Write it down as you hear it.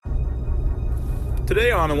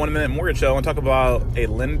Today on a 1 Minute Mortgage Show, I want to talk about a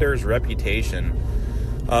lender's reputation.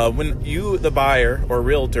 When you, the buyer or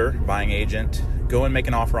realtor, buying agent, go and make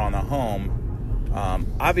an offer on a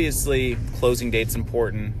home, obviously closing date's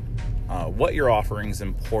important. What you're offering is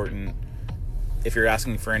important. If you're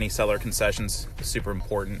asking for any seller concessions, it's super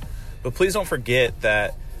important. But please don't forget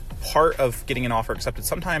that part of getting an offer accepted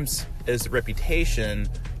sometimes is the reputation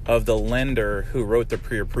of the lender who wrote the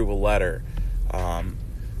pre-approval letter.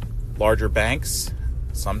 Larger banks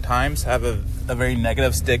sometimes have a very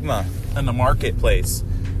negative stigma in the marketplace,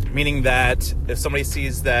 meaning that if somebody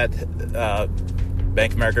sees that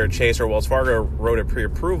Bank of America or Chase or Wells Fargo wrote a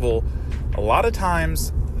pre-approval, a lot of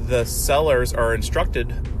times the sellers are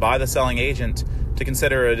instructed by the selling agent to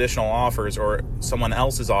consider additional offers or someone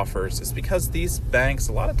else's offers. It's because these banks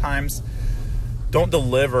a lot of times don't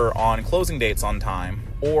deliver on closing dates on time,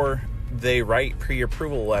 or they write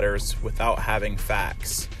pre-approval letters without having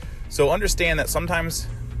facts. So understand that sometimes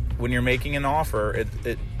when you're making an offer,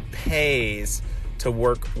 it pays to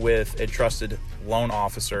work with a trusted loan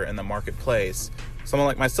officer in the marketplace. Someone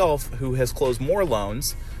like myself who has closed more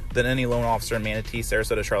loans than any loan officer in Manatee,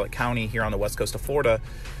 Sarasota, Charlotte County here on the west coast of Florida.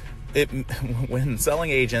 When selling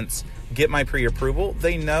agents get my pre-approval,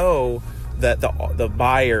 they know that the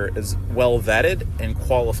buyer is well vetted and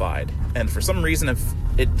qualified. And for some reason, if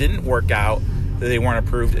it didn't work out, they weren't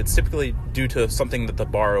approved, it's typically due to something that the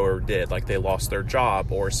borrower did, like they lost their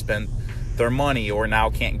job or spent their money or now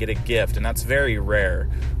can't get a gift, and that's very rare.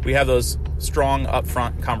 We have those strong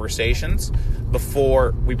upfront conversations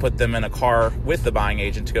before we put them in a car with the buying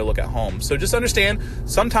agent to go look at homes. So just understand,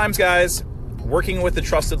 sometimes guys, working with a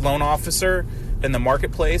trusted loan officer in the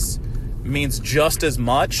marketplace means just as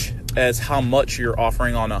much as how much you're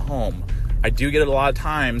offering on a home. I do get it a lot of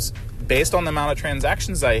times. Based on the amount of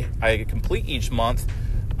transactions I complete each month,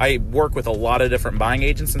 I work with a lot of different buying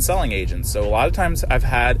agents and selling agents. So a lot of times I've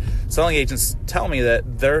had selling agents tell me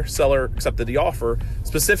that their seller accepted the offer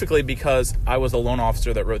specifically because I was a loan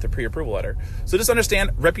officer that wrote the pre-approval letter. So just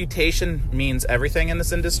understand, reputation means everything in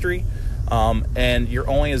this industry. And you're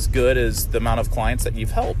only as good as the amount of clients that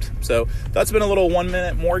you've helped. So that's been a little 1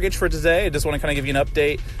 minute mortgage for today. I just want to kind of give you an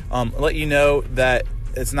update, let you know that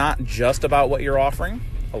it's not just about what you're offering.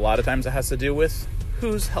 A lot of times it has to do with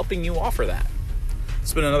who's helping you offer that.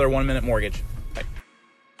 It's been another 1 Minute Mortgage.